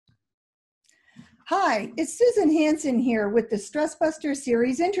Hi, it's Susan Hansen here with the Stress Buster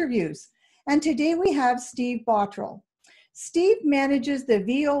series interviews. And today we have Steve Bottrell. Steve manages the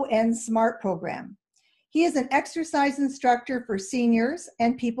VON SMART program. He is an exercise instructor for seniors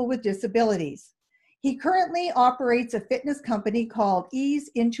and people with disabilities. He currently operates a fitness company called Ease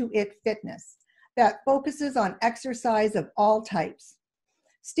Into It Fitness that focuses on exercise of all types.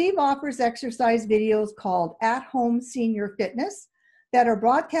 Steve offers exercise videos called At Home Senior Fitness that are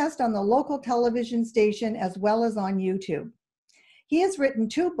broadcast on the local television station as well as on YouTube. He has written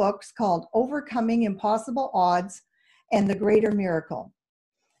 2 books called Overcoming Impossible Odds and The Greater Miracle.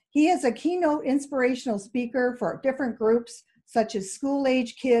 He is a keynote inspirational speaker for different groups such as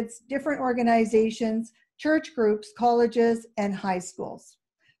school-age kids, different organizations, church groups, colleges, and high schools.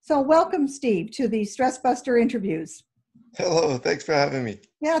 So welcome, Steve, to the Stress Buster interviews. Hello, thanks for having me.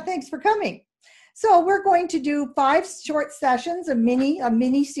 Yeah, thanks for coming. So we're going to do 5 short sessions, a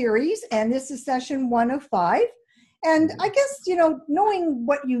mini series, and this is session 1 of 5. And I guess, knowing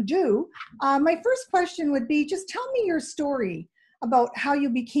what you do, my first question would be, just tell me your story about how you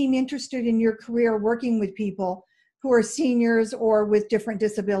became interested in your career working with people who are seniors or with different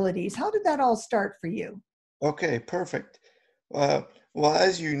disabilities. How did that all start for you? Okay, perfect. Well,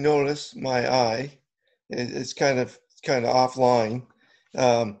 as you notice, my eye is kind of offline.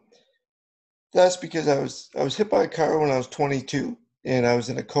 That's because I was hit by a car when I was 22, and I was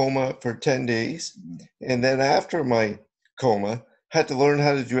in a coma for 10 days. And then after my coma, had to learn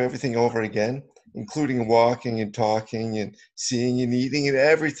how to do everything over again, including walking and talking and seeing and eating and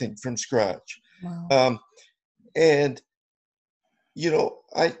everything from scratch. Wow. I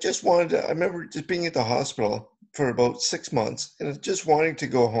remember just being at the hospital for about 6 months and just wanting to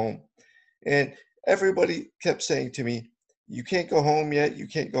go home. And everybody kept saying to me, "You can't go home yet, you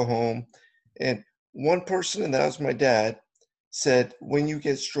can't go home." And one person, and that was my dad, said, "When you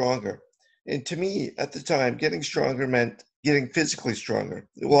get stronger." And to me, at the time, getting stronger meant getting physically stronger.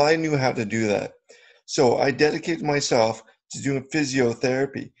 Well, I knew how to do that. So I dedicated myself to doing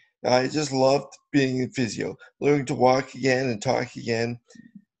physiotherapy. I just loved being in physio, learning to walk again and talk again.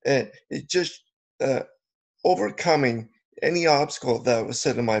 And it just overcoming any obstacle that was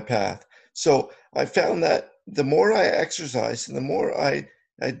set in my path. So I found that the more I exercised and the more I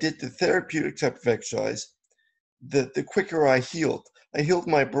did the therapeutic type of exercise, the quicker I healed. I healed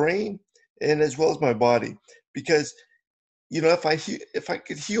my brain and as well as my body, because if I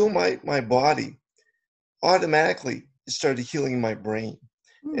could heal my body, automatically it started healing my brain.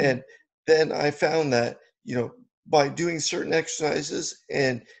 And then I found that by doing certain exercises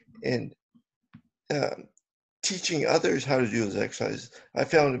and teaching others how to do those exercises, I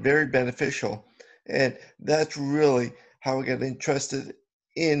found it very beneficial. And that's really how I got interested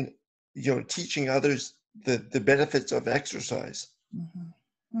in teaching others the benefits of exercise.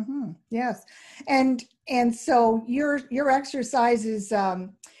 Mm-hmm. Mm-hmm. Yes. And so your exercise is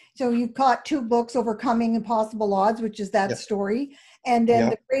so you've got 2 books, Overcoming Impossible Odds, which is that story, and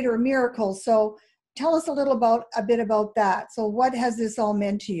then The Greater Miracle. So tell us a bit about that. So what has this all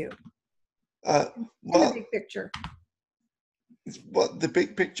meant to you? In the big picture. Well, the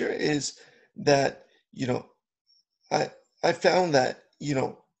big picture is that I found that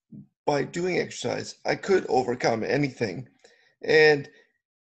by doing exercise, I could overcome anything. And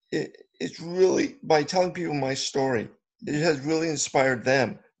it's really, by telling people my story, it has really inspired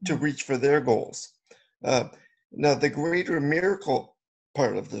them to reach for their goals. Now, the Greater Miracle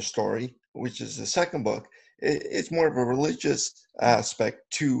part of the story, which is the second book, it's more of a religious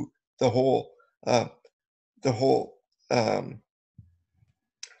aspect to the whole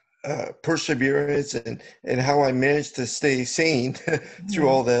perseverance and how I managed to stay sane through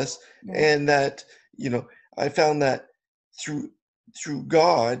all this. And that I found that through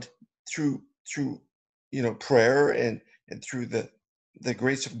God, through prayer and through the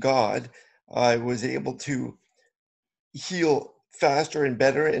grace of God, I was able to heal faster and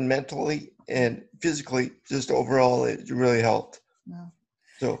better, and mentally and physically, just overall, it really helped. Wow.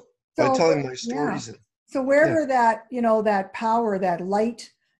 So by telling my stories. Yeah. So wherever that that power, that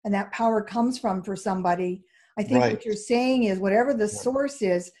light, and that power comes from for somebody, I think what you're saying is whatever the source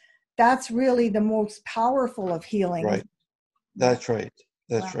is, that's really the most powerful of healing. Right. That's right.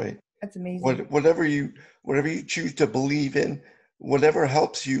 That's right. That's amazing. Whatever you choose to believe in, whatever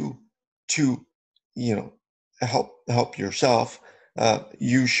helps you to, help yourself,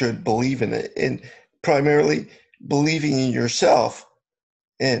 you should believe in it. And primarily believing in yourself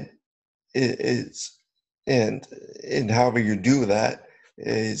and however you do that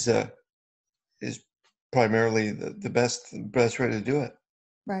is primarily the best way to do it.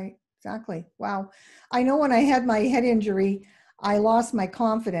 Right. Exactly. Wow. I know when I had my head injury, I lost my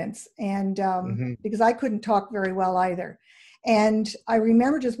confidence, and Hmm. because I couldn't talk very well either. And I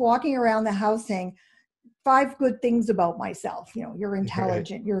remember just walking around the house saying 5 good things about myself. You know, you're Right.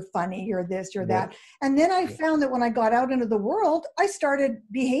 intelligent, you're funny, you're this, you're Right. that. And then I Yep. found that when I got out into the world, I started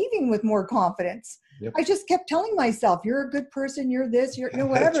behaving with more confidence. Yep. I just kept telling myself, you're a good person, you're this, you're, That's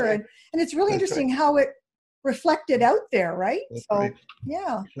whatever. right. And it's really That's right. interesting how it reflected out there, right? That's right. So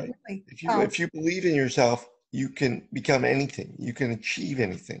yeah, That's right. really If powerful. you believe in yourself, you can become anything. You can achieve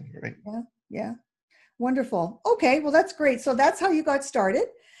anything, right? Yeah, yeah. Wonderful. Okay, well, that's great. So that's how you got started.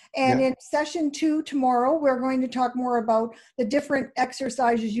 And Yeah. in session 2 tomorrow, we're going to talk more about the different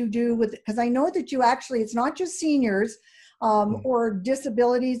exercises you do with, because I know that you actually, it's not just seniors Mm. or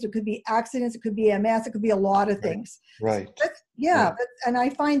disabilities. It could be accidents, it could be MS, it could be a lot of Right. things. So Right. yeah, Right. and I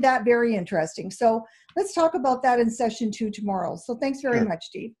find that very interesting. So let's talk about that in session 2 tomorrow. So thanks very Sure. much,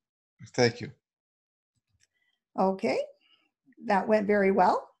 Steve. Thank you. Okay, that went very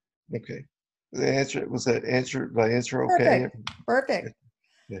well. Okay. The answer was that answer. My answer okay? Perfect. Perfect.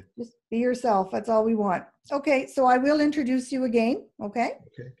 Yeah. Just be yourself. That's all we want. Okay, so I will introduce you again. Okay.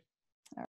 Okay.